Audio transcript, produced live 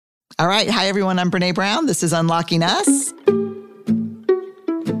All right. Hi, everyone. I'm Brené Brown. This is Unlocking Us.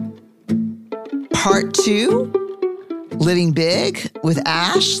 Part 2, Living Big with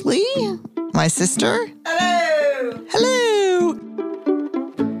Ashley, my sister. Hello. Hello.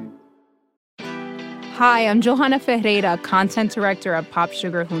 Hi, I'm Johanna Ferreira, content director at Pop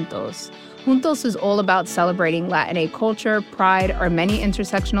Sugar Juntos. Juntos is all about celebrating Latinx culture, pride, our many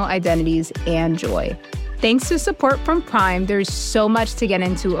intersectional identities, and joy. Thanks to support from Prime, there's so much to get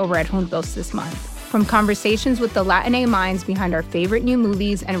into over at Juntos this month. From conversations with the Latinx minds behind our favorite new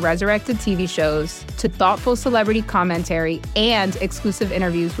movies and resurrected TV shows, to thoughtful celebrity commentary and exclusive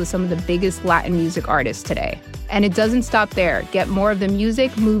interviews with some of the biggest Latin music artists today. And it doesn't stop there. Get more of the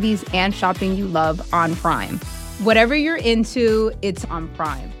music, movies, and shopping you love on Prime. Whatever you're into, it's on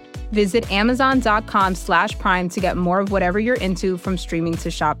Prime. Visit Amazon.com/Prime to get more of whatever you're into, from streaming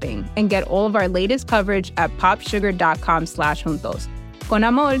to shopping. And get all of our latest coverage at popsugar.com/juntos. Con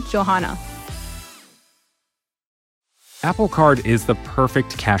amor, Johanna. Apple Card is the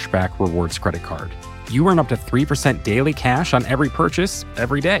perfect cashback rewards credit card. You earn up to 3% daily cash on every purchase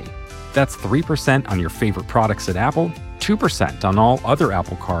every day. That's 3% on your favorite products at Apple, 2% on all other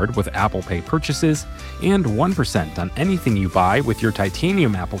Apple Card with Apple Pay purchases, and 1% on anything you buy with your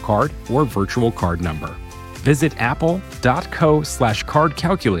titanium Apple Card or virtual card number. Visit apple.co/card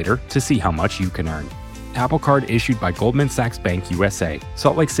calculator to see how much you can earn. Apple Card issued by Goldman Sachs Bank USA,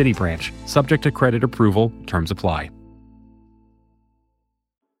 Salt Lake City branch, subject to credit approval, terms apply.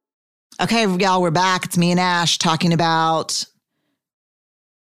 Okay, y'all, we're back. It's me and Ash talking about,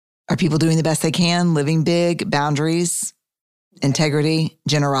 are people doing the best they can, living big, boundaries, integrity,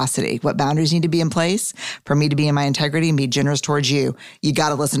 generosity. What boundaries need to be in place for me to be in my integrity and be generous towards you? You got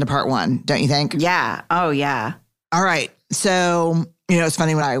to listen to part 1, don't you think? Yeah. Oh, yeah. All right. So, it's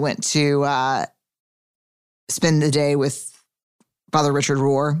funny when I went to spend the day with Father Richard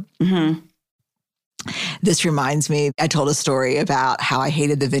Rohr. Mm-hmm. This reminds me, I told a story about how I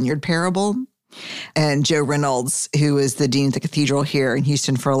hated the vineyard parable. And Joe Reynolds, who is the dean of the cathedral here in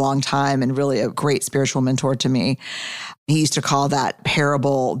Houston for a long time and really a great spiritual mentor to me, he used to call that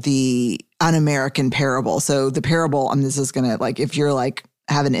parable the un-American parable. So the parable, this is going to, if you're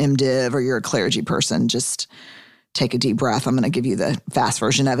have an MDiv or you're a clergy person, just take a deep breath. I'm going to give you the fast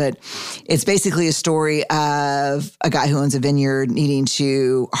version of it. It's basically a story of a guy who owns a vineyard needing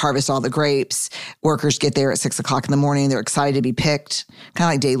to harvest all the grapes. Workers get there at 6 o'clock in the morning. They're excited to be picked, kind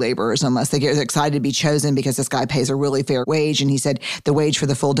of like day laborers almost. They're excited to be chosen because this guy pays a really fair wage. And he said the wage for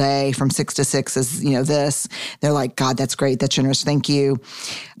the full day from 6 to 6 is, this. They're like, God, that's great. That's generous. Thank you.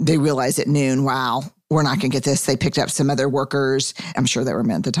 They realize at noon, wow, we're not going to get this. They picked up some other workers. I'm sure they were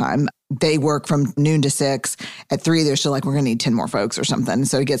men at the time. They work from noon to 6. At 3, they're still like, we're going to need 10 more folks or something.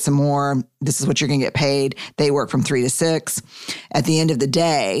 So to get some more, this is what you're going to get paid. They work from 3 to 6. At the end of the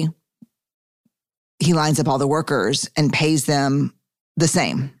day, he lines up all the workers and pays them the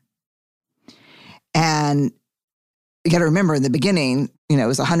same. And you got to remember in the beginning, it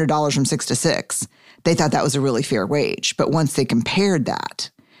was $100 from 6 to 6. They thought that was a really fair wage. But once they compared that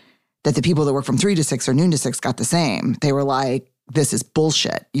the people that work from 3 to 6 or noon to 6 got the same, they were like, this is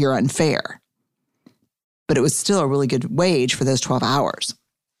bullshit. You're unfair. But it was still a really good wage for those 12 hours.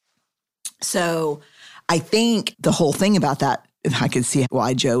 So I think the whole thing about that, I could see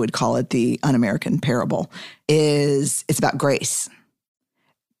why Joe would call it the un-American parable, is it's about grace.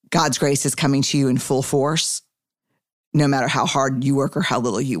 God's grace is coming to you in full force, no matter how hard you work or how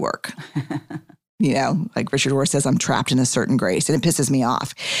little you work. Like Richard Rohr says, I'm trapped in a certain grace, and it pisses me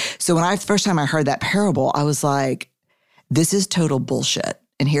off. So when first time I heard that parable, I was like, this is total bullshit.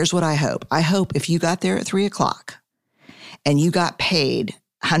 And here's what I hope. I hope if you got there at 3 o'clock and you got paid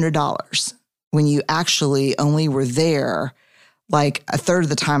 $100 when you actually only were there like a third of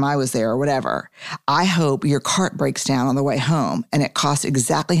the time I was there or whatever, I hope your cart breaks down on the way home and it costs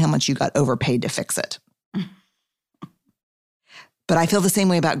exactly how much you got overpaid to fix it. But I feel the same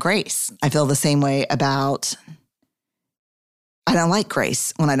way about grace. I feel the same way about, I don't like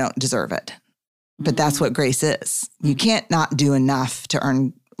grace when I don't deserve it. But that's what grace is. You can't not do enough to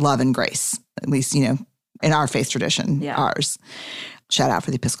earn love and grace, at least, in our faith tradition, ours. Shout out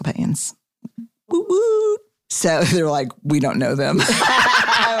for the Episcopalians. Woo woo. So they're like, we don't know them. We're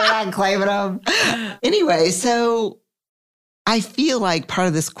not claiming them. Anyway, so I feel like part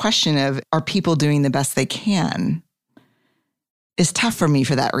of this question of, are people doing the best they can, is tough for me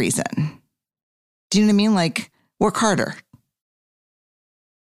for that reason. Do you know what I mean? Like, work harder.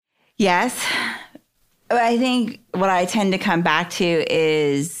 Yes. I think what I tend to come back to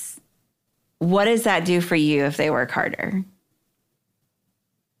is, what does that do for you if they work harder?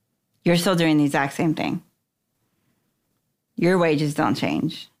 You're still doing the exact same thing. Your wages don't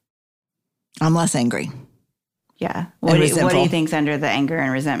change. I'm less angry. Yeah. What do you think's under the anger and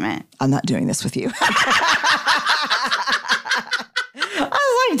resentment? I'm not doing this with you. I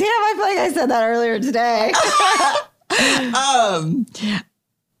was like, damn, I feel like I said that earlier today.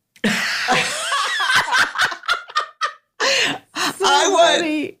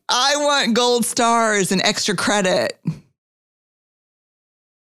 I want gold stars and extra credit.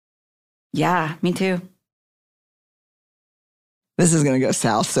 Yeah, me too. This is going to go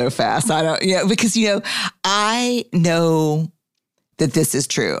south so fast. Because, I know that this is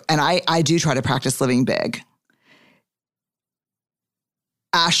true. And I do try to practice living big.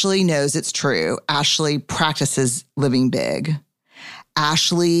 Ashley knows it's true. Ashley practices living big.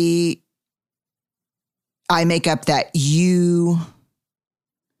 Ashley, I make up that you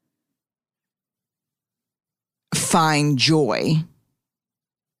find joy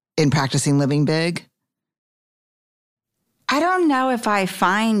in practicing living big. I don't know if I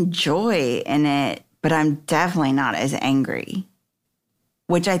find joy in it, but I'm definitely not as angry,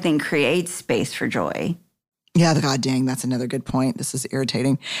 which I think creates space for joy. Yeah, God dang, that's another good point. This is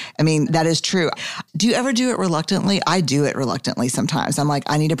irritating. I mean, that is true. Do you ever do it reluctantly? I do it reluctantly sometimes. I'm like,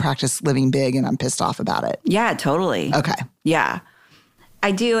 I need to practice living big and I'm pissed off about it. Yeah, totally. Okay. Yeah,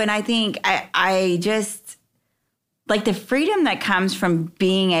 I do. And I think I just, like the freedom that comes from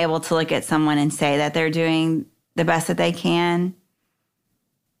being able to look at someone and say that they're doing the best that they can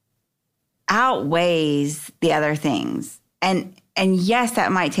outweighs the other things. And yes,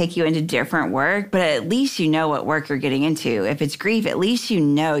 that might take you into different work, but at least you know what work you're getting into. If it's grief, at least you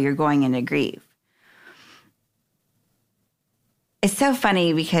know you're going into grief. It's so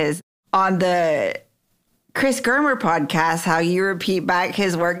funny because on the Chris Germer podcast, how you repeat back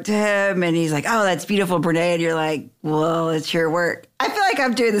his work to him and he's like, oh, that's beautiful, Brené. And you're like, well, it's your work. I feel like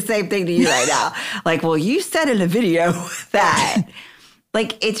I'm doing the same thing to you right now. Like, well, you said in a video that.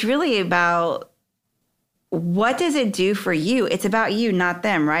 Like, it's really about what does it do for you? It's about you, not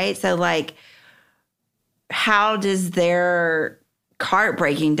them, right? So, like, how does their cart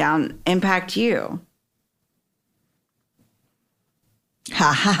breaking down impact you?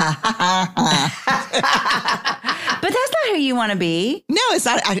 Ha ha ha ha ha. But that's not who you want to be. No, it's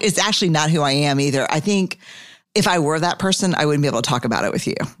not. It's actually not who I am either. I think if I were that person, I wouldn't be able to talk about it with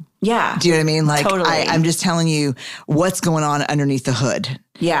you. Yeah. Do you know what I mean? Like, totally. I'm just telling you what's going on underneath the hood.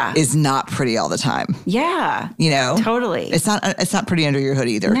 Yeah. Is not pretty all the time. Yeah. Totally. It's not pretty under your hood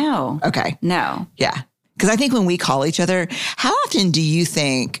either. No. Okay. No. Yeah. Because I think when we call each other, how often do you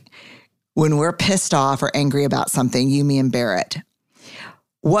think when we're pissed off or angry about something, you, me, and Barrett,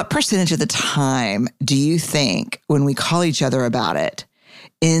 what percentage of the time do you think when we call each other about it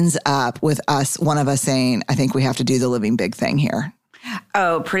ends up with one of us saying, I think we have to do the living big thing here?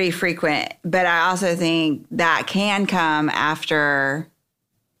 Oh, pretty frequent. But I also think that can come after,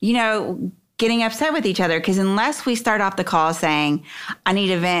 getting upset with each other. Because unless we start off the call saying, I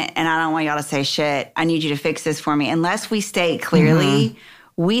need a vent and I don't want y'all to say shit, I need you to fix this for me. Unless we state clearly,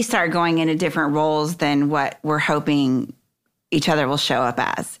 we start going into different roles than what we're hoping each other will show up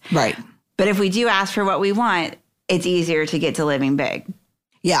as. Right. But if we do ask for what we want, it's easier to get to living big.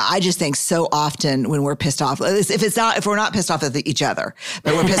 Yeah, I just think so often when we're pissed off, if we're not pissed off at each other,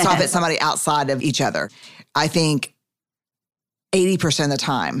 but we're pissed off at somebody outside of each other, I think 80% of the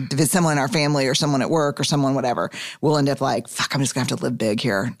time, if it's someone in our family or someone at work or someone whatever, we'll end up like, fuck, I'm just gonna have to live big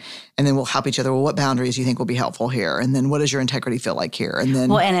here. And then we'll help each other. Well, what boundaries do you think will be helpful here? And then what does your integrity feel like here? And then,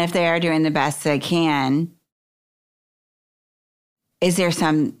 well, and if they are doing the best they can, is there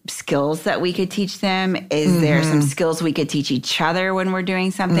some skills that we could teach them? Is there some skills we could teach each other when we're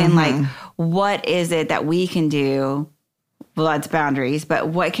doing something? Like, what is it that we can do? Well, that's boundaries, but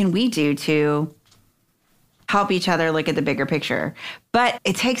what can we do to help each other look at the bigger picture? But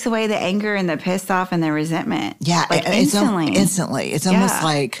it takes away the anger and the pissed off and the resentment. Yeah, like instantly. Instantly. It's almost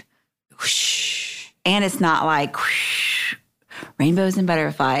like whoosh. And it's not like whoosh, rainbows and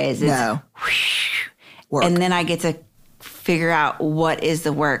butterflies. It's no. Whoosh. Work. And then I get to figure out what is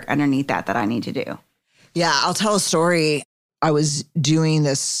the work underneath that I need to do. Yeah, I'll tell a story. I was doing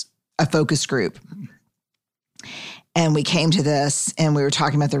a focus group, and we came to this and we were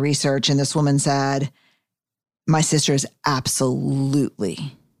talking about the research, and this woman said, my sister is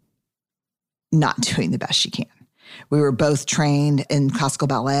absolutely not doing the best she can. We were both trained in classical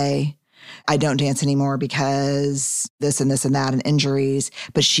ballet. I don't dance anymore because this and this and that and injuries,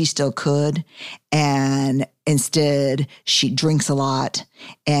 but she still could. And instead, she drinks a lot,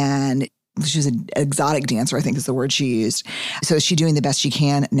 and she was an exotic dancer, I think is the word she used. So is she doing the best she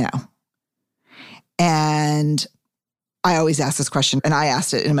can? No. And I always ask this question, and I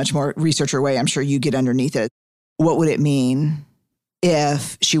asked it in a much more researcher way. I'm sure you get underneath it. What would it mean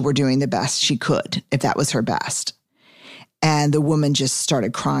if she were doing the best she could, if that was her best. And the woman just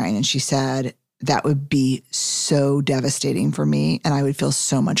started crying and she said, that would be so devastating for me and I would feel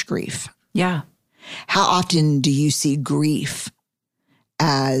so much grief. Yeah. How often do you see grief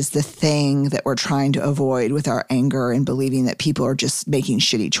as the thing that we're trying to avoid with our anger and believing that people are just making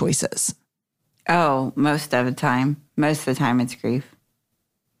shitty choices? Oh, most of the time. Most of the time it's grief.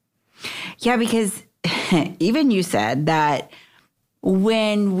 Yeah, because even you said that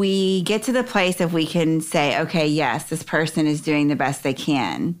when we get to the place of we can say, okay, yes, this person is doing the best they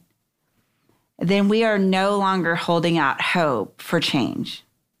can, then we are no longer holding out hope for change.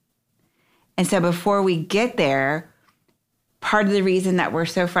 And so before we get there, part of the reason that we're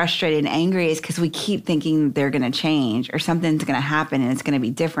so frustrated and angry is because we keep thinking they're going to change or something's going to happen and it's going to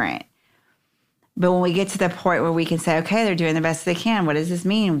be different. But when we get to the point where we can say, okay, they're doing the best they can. What does this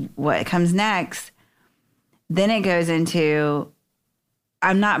mean? What comes next? Then it goes into,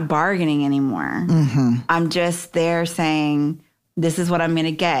 I'm not bargaining anymore. Mm-hmm. I'm just there saying, this is what I'm going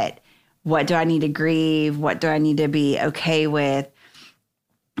to get. What do I need to grieve? What do I need to be okay with?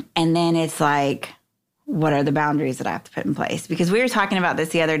 And then it's like, what are the boundaries that I have to put in place? Because we were talking about this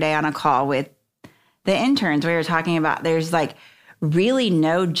the other day on a call with the interns. We were talking about there's like really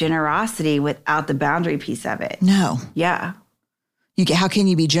no generosity without the boundary piece of it. No. Yeah. How can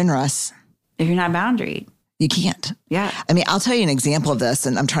you be generous if you're not boundaried? You can't. Yeah. I mean, I'll tell you an example of this,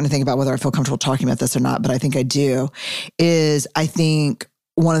 and I'm trying to think about whether I feel comfortable talking about this or not, but I think I do, is I think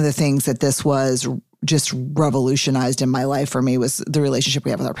one of the things that this was just revolutionized in my life for me was the relationship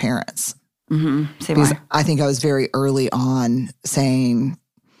we have with our parents. Mm-hmm. Because I think I was very early on saying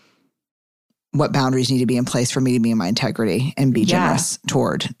what boundaries need to be in place for me to be in my integrity and be generous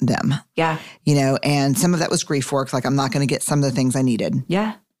toward them. Yeah. You know, and some of that was grief work. Like, I'm not going to get some of the things I needed.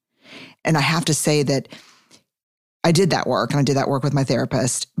 Yeah. And I have to say that I did that work, and I did that work with my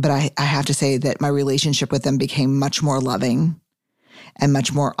therapist, but I have to say that my relationship with them became much more loving and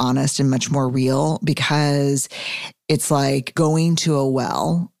much more honest and much more real, because it's like going to a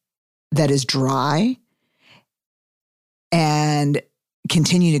well that is dry and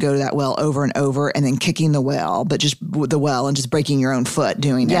continue to go to that well over and over and then kicking the well, but just the well and just breaking your own foot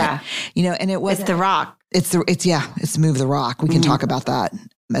doing it. You know, and it was the rock. It's move the rock. We can talk about that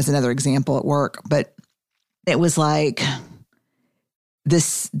as another example at work, but it was like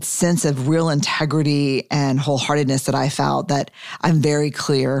this sense of real integrity and wholeheartedness that I felt, that I'm very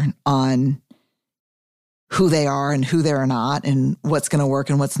clear on who they are and who they're not and what's going to work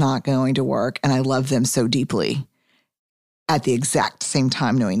and what's not going to work. And I love them so deeply at the exact same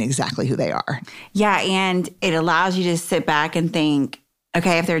time, knowing exactly who they are. Yeah. And it allows you to sit back and think,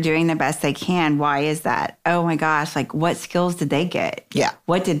 okay, if they're doing the best they can, why is that? Oh my gosh, like what skills did they get? Yeah.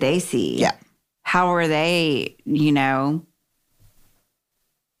 What did they see? Yeah. How are they, you know,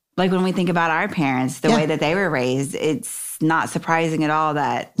 like when we think about our parents, the way that they were raised, it's not surprising at all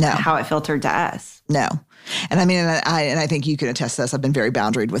that how it filtered to us. No. And I mean, and I think you can attest to this. I've been very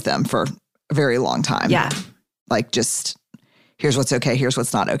boundaried with them for a very long time. Yeah. Like, just here's what's okay. Here's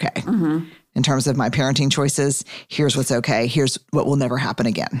what's not okay. Mm-hmm. In terms of my parenting choices, here's what's okay. Here's what will never happen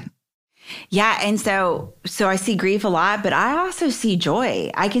again. Yeah. And so I see grief a lot, but I also see joy.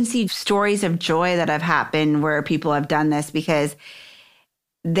 I can see stories of joy that have happened where people have done this because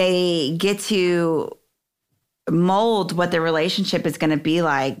they get to mold what the relationship is going to be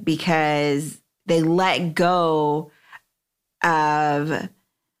like, because they let go of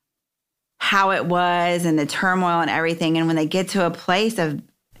how it was and the turmoil and everything. And when they get to a place of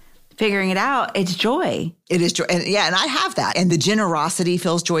figuring it out, it's joy. It is joy. And I have that. And the generosity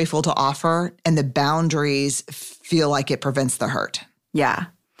feels joyful to offer, and the boundaries feel like it prevents the hurt. Yeah.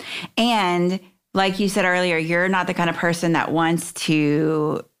 And like you said earlier, you're not the kind of person that wants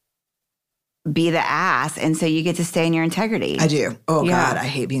to be the ass. And so you get to stay in your integrity. I do. Oh, God, I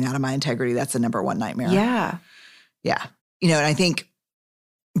hate being out of my integrity. That's the number one nightmare. Yeah. Yeah. You know, and I think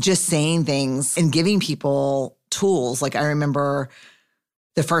just saying things and giving people tools. Like, I remember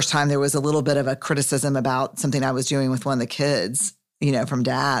the first time there was a little bit of a criticism about something I was doing with one of the kids, you know, from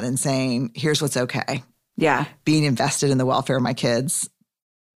dad, and saying, here's what's okay. Yeah. Being invested in the welfare of my kids,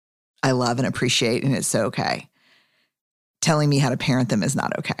 I love and appreciate, and it's so okay. Telling me how to parent them is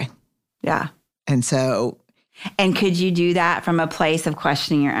not okay. Yeah. And so. And could you do that from a place of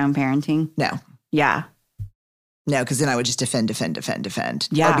questioning your own parenting? No. Yeah. No, because then I would just defend.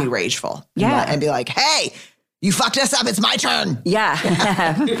 Yeah. Or be rageful. Yeah. And be like, hey, you fucked us up. It's my turn. Yeah.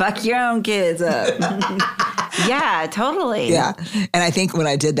 Fuck your own kids up. Yeah, totally. Yeah. And I think when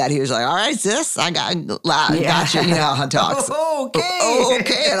I did that, he was like, all right, sis, I got you. You know how he talks. Okay. Oh,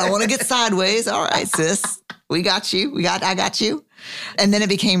 okay. And I want to get sideways. All right, sis. We got you. I got you. And then it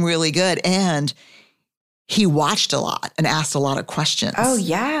became really good. And he watched a lot and asked a lot of questions. Oh,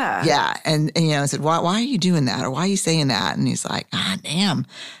 yeah. Yeah. And I said, why are you doing that? Or why are you saying that? And he's like, damn,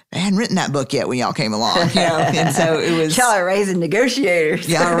 I hadn't written that book yet when y'all came along. And so it was. Y'all are raising negotiators.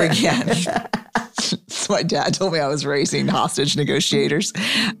 Yeah, my dad told me I was raising hostage negotiators.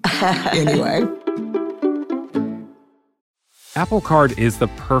 Anyway. Apple Card is the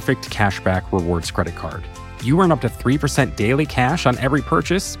perfect cashback rewards credit card. You earn up to 3% daily cash on every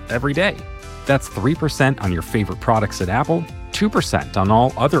purchase every day. That's 3% on your favorite products at Apple, 2% on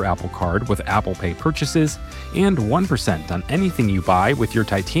all other Apple Card with Apple Pay purchases, and 1% on anything you buy with your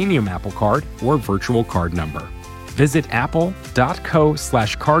titanium Apple Card or virtual card number. Visit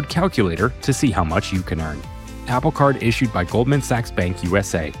apple.co/card calculator to see how much you can earn. Apple Card issued by Goldman Sachs Bank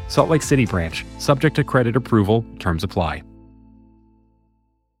USA, Salt Lake City branch, subject to credit approval, terms apply.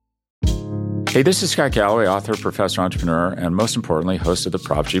 Hey, this is Scott Galloway, author, professor, entrepreneur, and most importantly, host of the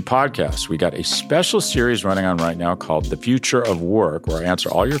Prop G podcast. We got a special series running on right now called The Future of Work, where I answer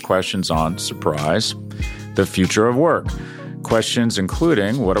all your questions on, surprise, the future of work. Questions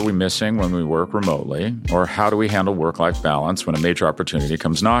including, what are we missing when we work remotely? Or how do we handle work-life balance when a major opportunity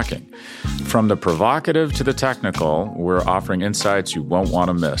comes knocking? From the provocative to the technical, we're offering insights you won't want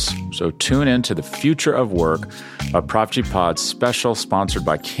to miss. So tune in to The Future of Work, a Prop G Pod special sponsored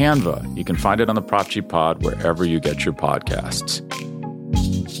by Canva. You can find it on the Prop G Pod wherever you get your podcasts.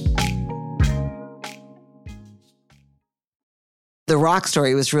 The rock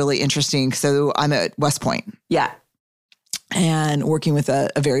story was really interesting. So I'm at West Point. Yeah. And working with a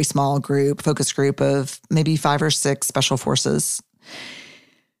very small group, focus group of maybe 5 or 6 special forces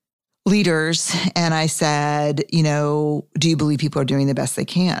leaders. And I said, do you believe people are doing the best they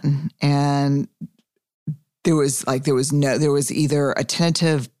can? And there was either a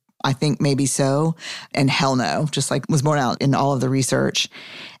tentative, I think maybe so, and hell no, just like was borne out in all of the research.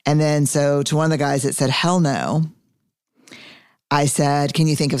 And then so to one of the guys that said hell no, I said, can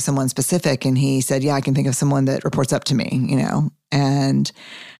you think of someone specific? And he said, yeah, I can think of someone that reports up to me, And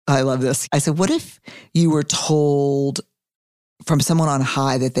I love this. I said, what if you were told from someone on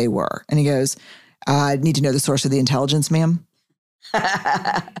high that they were? And he goes, I need to know the source of the intelligence, ma'am.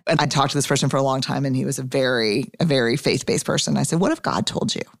 And I talked to this person for a long time, and he was a very faith-based person. I said, what if God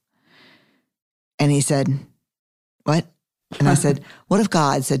told you? And he said, what? And I said, what if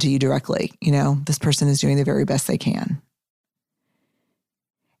God said to you directly, this person is doing the very best they can?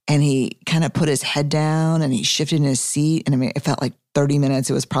 And he kind of put his head down and he shifted in his seat. And it felt like 30 minutes.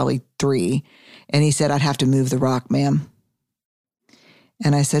 It was probably 3. And he said, I'd have to move the rock, ma'am.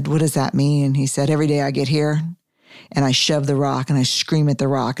 And I said, what does that mean? And he said, every day I get here and I shove the rock and I scream at the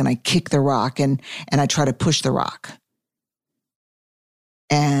rock and I kick the rock and I try to push the rock.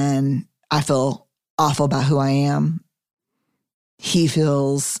 And I feel awful about who I am. He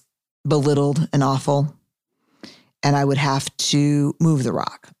feels belittled and awful. And I would have to move the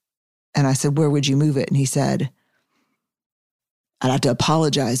rock. And I said, where would you move it? And he said, I'd have to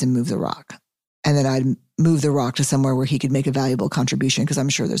apologize and move the rock. And then I'd move the rock to somewhere where he could make a valuable contribution, because I'm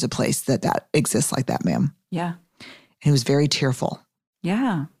sure there's a place that exists like that, ma'am. Yeah. And he was very tearful.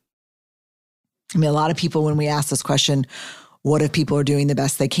 Yeah. I mean, a lot of people, when we ask this question, what if people are doing the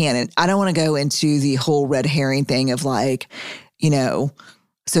best they can? And I don't want to go into the whole red herring thing of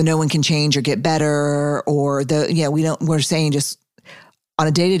so no one can change or get better, or we're saying just on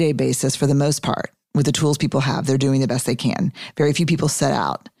a day-to-day basis, for the most part, with the tools people have, they're doing the best they can. Very few people set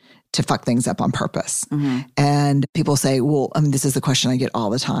out to fuck things up on purpose. Mm-hmm. And people say, well, this is the question I get all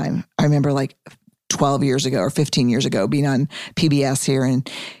the time. I remember 12 years ago or 15 years ago being on PBS here, and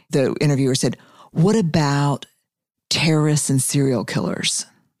the interviewer said, what about terrorists and serial killers?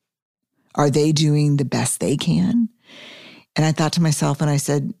 Are they doing the best they can? And I thought to myself, and I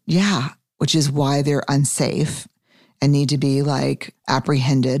said, yeah, which is why they're unsafe and need to be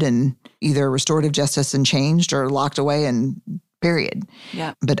apprehended and either restorative justice and changed or locked away and period.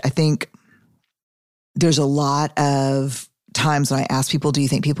 Yeah. But I think there's a lot of times when I ask people, do you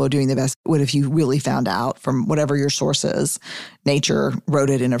think people are doing the best? What if you really found out from whatever your source is? Nature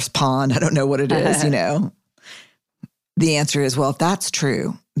wrote it in a pond. I don't know what it is, The answer is, well, if that's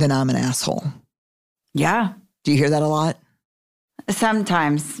true, then I'm an asshole. Yeah. Do you hear that a lot?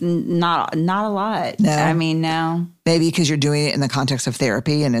 Sometimes, not a lot. No. I mean, no. Maybe because you're doing it in the context of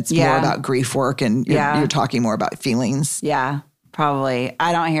therapy and it's more about grief work and you're talking more about feelings. Yeah, probably.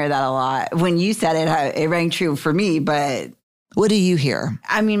 I don't hear that a lot. When you said it, it rang true for me, but... What do you hear?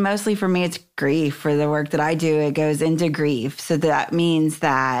 I mean, mostly for me, it's grief. For the work that I do, it goes into grief. So that means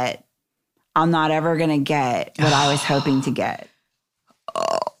that I'm not ever going to get what I was hoping to get.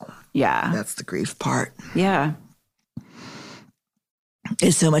 Oh. Yeah. That's the grief part. Yeah.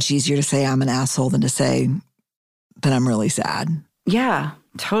 It's so much easier to say I'm an asshole than to say that I'm really sad. Yeah,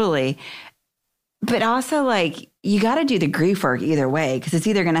 totally. But also, like, you got to do the grief work either way, because it's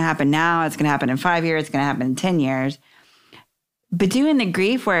either going to happen now, it's going to happen in 5 years, it's going to happen in 10 years. But doing the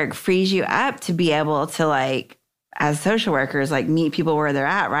grief work frees you up to be able to, like, as social workers, like, meet people where they're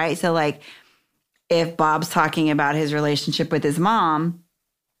at, right? So, like, if Bob's talking about his relationship with his mom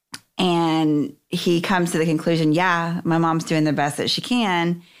and he comes to the conclusion, yeah, my mom's doing the best that she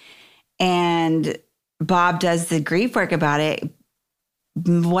can, and Bob does the grief work about it,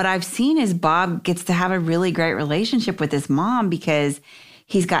 what I've seen is Bob gets to have a really great relationship with his mom because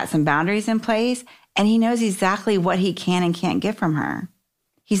he's got some boundaries in place and he knows exactly what he can and can't get from her.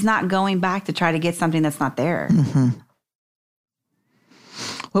 He's not going back to try to get something that's not there. Mm-hmm.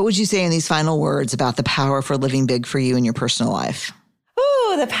 What would you say in these final words about the power for living big for you in your personal life?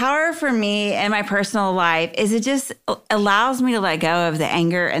 Ooh, the power for me in my personal life is it just allows me to let go of the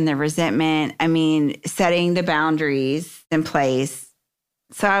anger and the resentment. I mean, setting the boundaries in place.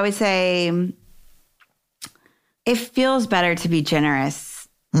 So I would say it feels better to be generous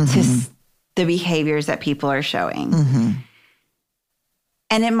to the behaviors that people are showing.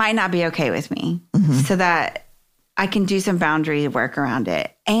 And it might not be okay with me, so that I can do some boundary work around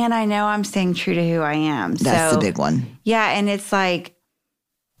it. And I know I'm staying true to who I am. That's the big one. Yeah. And it's like,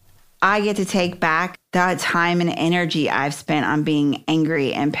 I get to take back that time and energy I've spent on being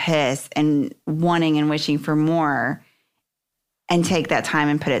angry and pissed and wanting and wishing for more, and take that time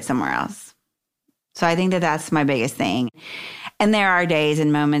and put it somewhere else. So I think that that's my biggest thing. And there are days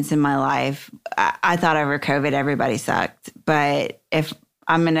and moments in my life, I thought over COVID, everybody sucked. But if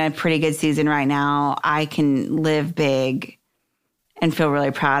I'm in a pretty good season right now, I can live big and feel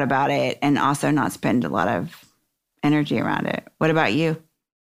really proud about it and also not spend a lot of energy around it. What about you?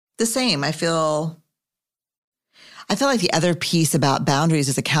 The same. I feel like the other piece about boundaries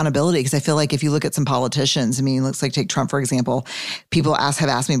is accountability, because I feel like if you look at some politicians, I mean, it looks like take Trump, for example, people have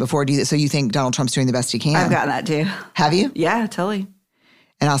asked me before, so you think Donald Trump's doing the best he can? I've gotten that too. Have you? Yeah, totally.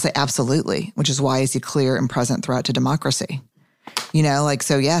 And I'll say absolutely, which is why is he clear and present threat to democracy? You know, like,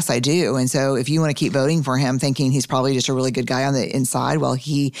 so yes, I do. And so if you want to keep voting for him thinking he's probably just a really good guy on the inside while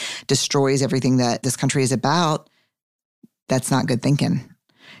he destroys everything that this country is about, that's not good thinking.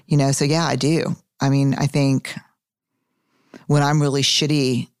 You know, so yeah, I do. I mean, I think when I'm really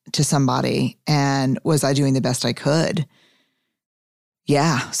shitty to somebody and was I doing the best I could?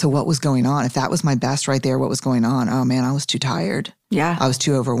 Yeah. So what was going on? If that was my best right there, what was going on? Oh man, I was too tired. Yeah. I was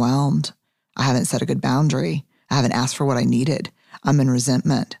too overwhelmed. I haven't set a good boundary. I haven't asked for what I needed. I'm in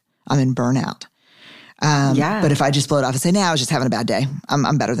resentment. I'm in burnout. But if I just blow it off and say, no, I was just having a bad day.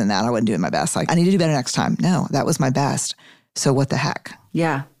 I'm better than that. I wasn't doing my best. Like, I need to do better next time. No, that was my best. So what the heck?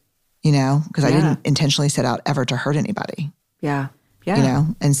 Yeah. You know, because I didn't intentionally set out ever to hurt anybody. Yeah. Yeah. You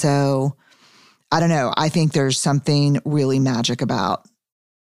know, and so I don't know. I think there's something really magic about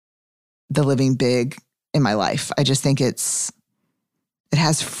the living big in my life. I just think it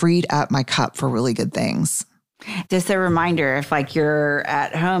has freed up my cup for really good things. Just a reminder, if like you're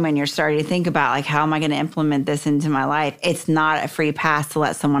at home and you're starting to think about like, how am I going to implement this into my life? It's not a free pass to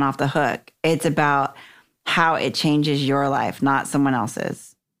let someone off the hook. It's about how it changes your life, not someone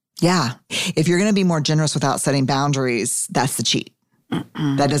else's. Yeah. If you're going to be more generous without setting boundaries, that's the cheat.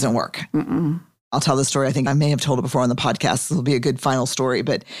 That doesn't work. I'll tell the story. I think I may have told it before on the podcast. This will be a good final story.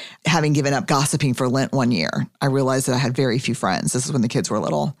 But having given up gossiping for Lent one year, I realized that I had very few friends. This is when the kids were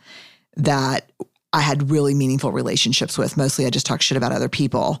little, that I had really meaningful relationships with. Mostly I just talked shit about other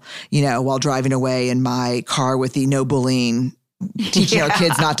people, you know, while driving away in my car with the no bullying, teaching our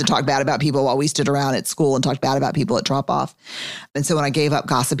kids not to talk bad about people while we stood around at school and talked bad about people at drop off. And so when I gave up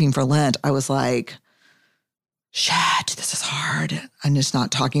gossiping for Lent, I was like, shit, this is hard. I'm just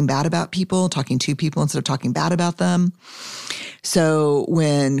not talking bad about people, talking to people instead of talking bad about them. So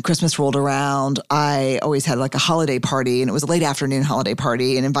when Christmas rolled around, I always had like a holiday party, and it was a late afternoon holiday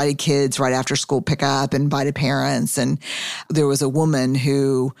party, and invited kids right after school pickup, invited parents. And there was a woman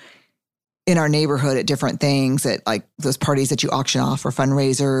who in our neighborhood at different things, at like those parties that you auction off for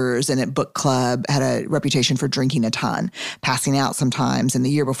fundraisers and at book club, had a reputation for drinking a ton, passing out sometimes. And the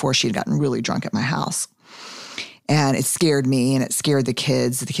year before, she had gotten really drunk at my house. And it scared me and it scared the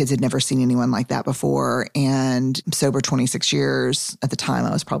kids. The kids had never seen anyone like that before. And I'm sober 26 years. At the time,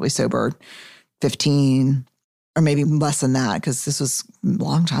 I was probably sober 15 or maybe less than that, because this was a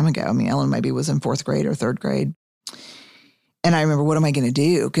long time ago. I mean, Ellen maybe was in 4th grade or 3rd grade. And I remember, what am I going to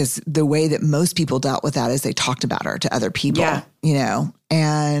do? Because the way that most people dealt with that is they talked about her to other people, you know.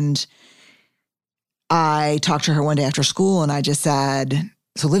 And I talked to her one day after school and I just said,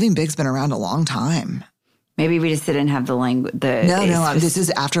 so living big's been around a long time. Maybe we just didn't have the language. No, this is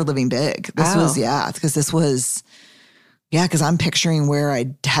after Living Big. This was, because this was, because I'm picturing where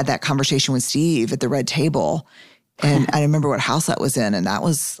I had that conversation with Steve at the red table. And I remember what house that was in. And that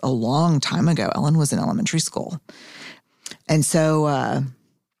was a long time ago. Ellen was in elementary school. And so,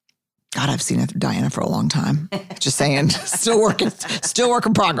 God, I've seen Diana for a long time. Just saying, still work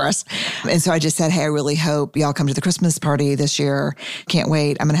in progress. And so I just said, hey, I really hope y'all come to the Christmas party this year. Can't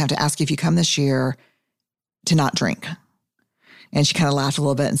wait. I'm going to have to ask you if you come this year to not drink. And she kind of laughed a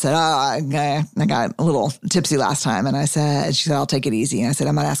little bit and said, I got a little tipsy last time. And she said, I'll take it easy. And I said,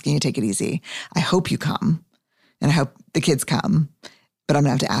 I'm not asking you to take it easy. I hope you come. And I hope the kids come, but I'm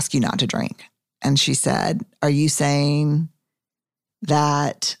going to have to ask you not to drink. And she said, are you saying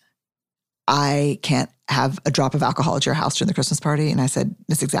that I can't have a drop of alcohol at your house during the Christmas party? And I said,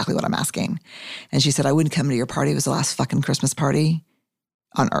 that's exactly what I'm asking. And she said, I wouldn't come to your party. It was the last fucking Christmas party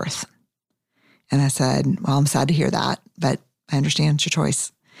on earth. And I said, well, I'm sad to hear that, but I understand. It's your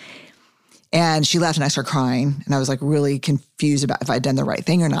choice. And she left and I started crying. And I was like really confused about if I'd done the right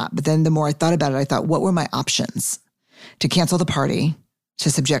thing or not. But then the more I thought about it, I thought, what were my options? To cancel the party, to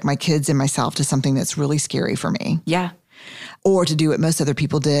subject my kids and myself to something that's really scary for me. Yeah. Or to do what most other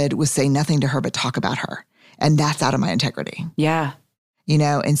people did, was say nothing to her but talk about her. And that's out of my integrity. Yeah.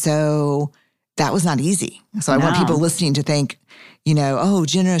 And so that was not easy. So I want people listening to think,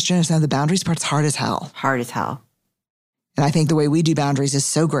 generous. Now the boundaries part's hard as hell. Hard as hell. And I think the way we do boundaries is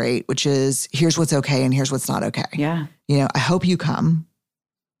so great, which is here's what's okay and here's what's not okay. Yeah. I hope you come,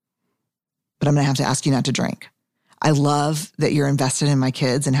 but I'm going to have to ask you not to drink. I love that you're invested in my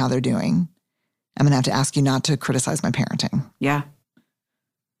kids and how they're doing. I'm going to have to ask you not to criticize my parenting. Yeah.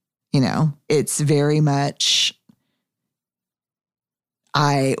 It's very much,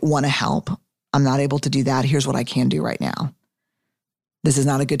 I want to help. I'm not able to do that. Here's what I can do right now. This is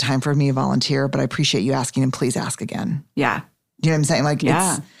not a good time for me to volunteer, but I appreciate you asking and please ask again. Yeah. You know what I'm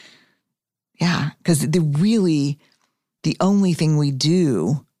saying? Because the only thing we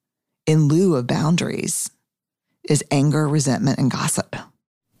do in lieu of boundaries is anger, resentment, and gossip.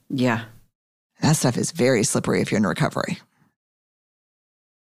 Yeah. That stuff is very slippery if you're in recovery.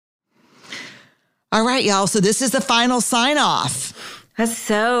 All right, y'all. So this is the final sign off. That's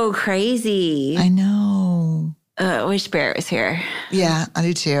so crazy. I know. I wish Bear was here. Yeah, I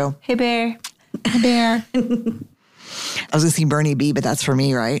do too. Hey, Bear. Hey, Bear. I was going to see Bernie B, but that's for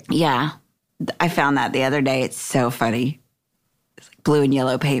me, right? Yeah. I found that the other day. It's so funny. It's like blue and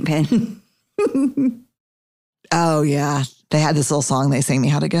yellow paint pen. Oh, yeah. They had this little song they sang me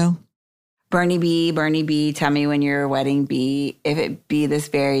how to go. Bernie B, tell me when your wedding be. If it be this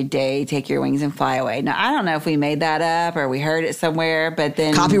very day, take your wings and fly away. Now, I don't know if we made that up or we heard it somewhere, but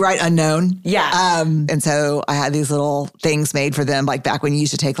then... Copyright unknown. Yeah. And so I had these little things made for them, like back when you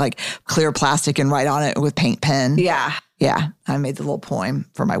used to take like clear plastic and write on it with paint pen. Yeah. Yeah. I made the little poem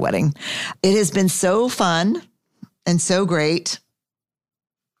for my wedding. It has been so fun and so great.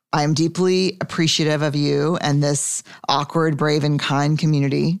 I am deeply appreciative of you and this awkward, brave, and kind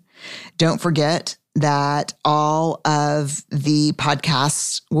community. Don't forget that all of the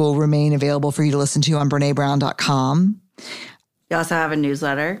podcasts will remain available for you to listen to on BrenéBrown.com. You also have a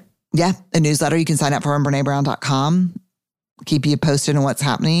newsletter. Yeah, a newsletter you can sign up for on BrenéBrown.com. Keep you posted on what's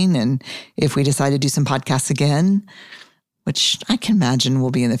happening. And if we decide to do some podcasts again, which I can imagine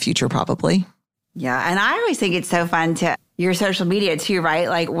will be in the future probably. Yeah. And I always think it's so fun to your social media too, right?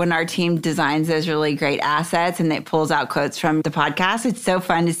 Like when our team designs those really great assets and it pulls out quotes from the podcast, it's so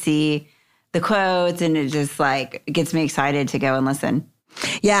fun to see the quotes and it just like gets me excited to go and listen.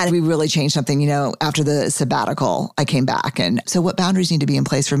 Yeah, we really changed something, after the sabbatical, I came back. And so what boundaries need to be in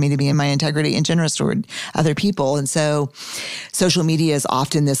place for me to be in my integrity and generous toward other people? And so social media is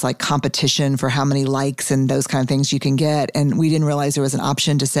often this like competition for how many likes and those kind of things you can get. And we didn't realize there was an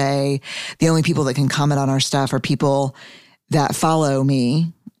option to say the only people that can comment on our stuff are people that follow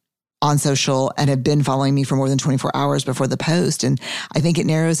me on social and have been following me for more than 24 hours before the post. And I think it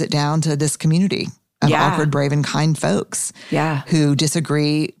narrows it down to this community of awkward, brave, and kind folks who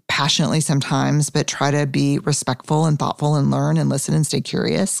disagree passionately sometimes, but try to be respectful and thoughtful and learn and listen and stay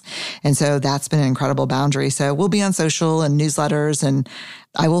curious. And so that's been an incredible boundary. So we'll be on social and newsletters and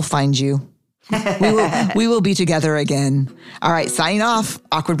I will find you. We will be together again. All right, signing off.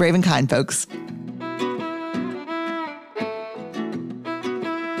 Awkward, brave, and kind, folks.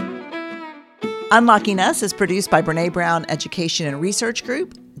 Unlocking Us is produced by Brené Brown Education and Research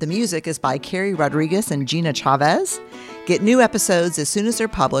Group. The music is by Carrie Rodriguez and Gina Chavez. Get new episodes as soon as they're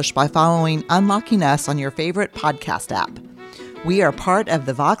published by following Unlocking Us on your favorite podcast app. We are part of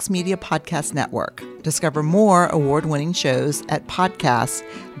the Vox Media Podcast Network. Discover more award-winning shows at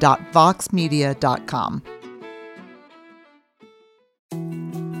podcasts.voxmedia.com.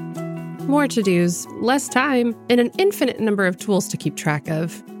 More to-dos, less time, and an infinite number of tools to keep track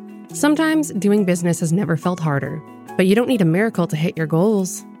of. Sometimes doing business has never felt harder, but you don't need a miracle to hit your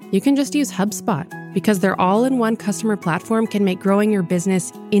goals. You can just use HubSpot, because their all-in-one customer platform can make growing your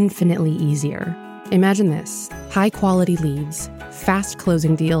business infinitely easier. Imagine this: high-quality leads, fast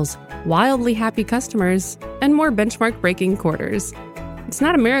closing deals, wildly happy customers, and more benchmark-breaking quarters. It's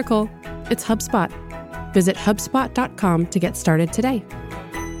not a miracle, it's HubSpot. Visit HubSpot.com to get started today.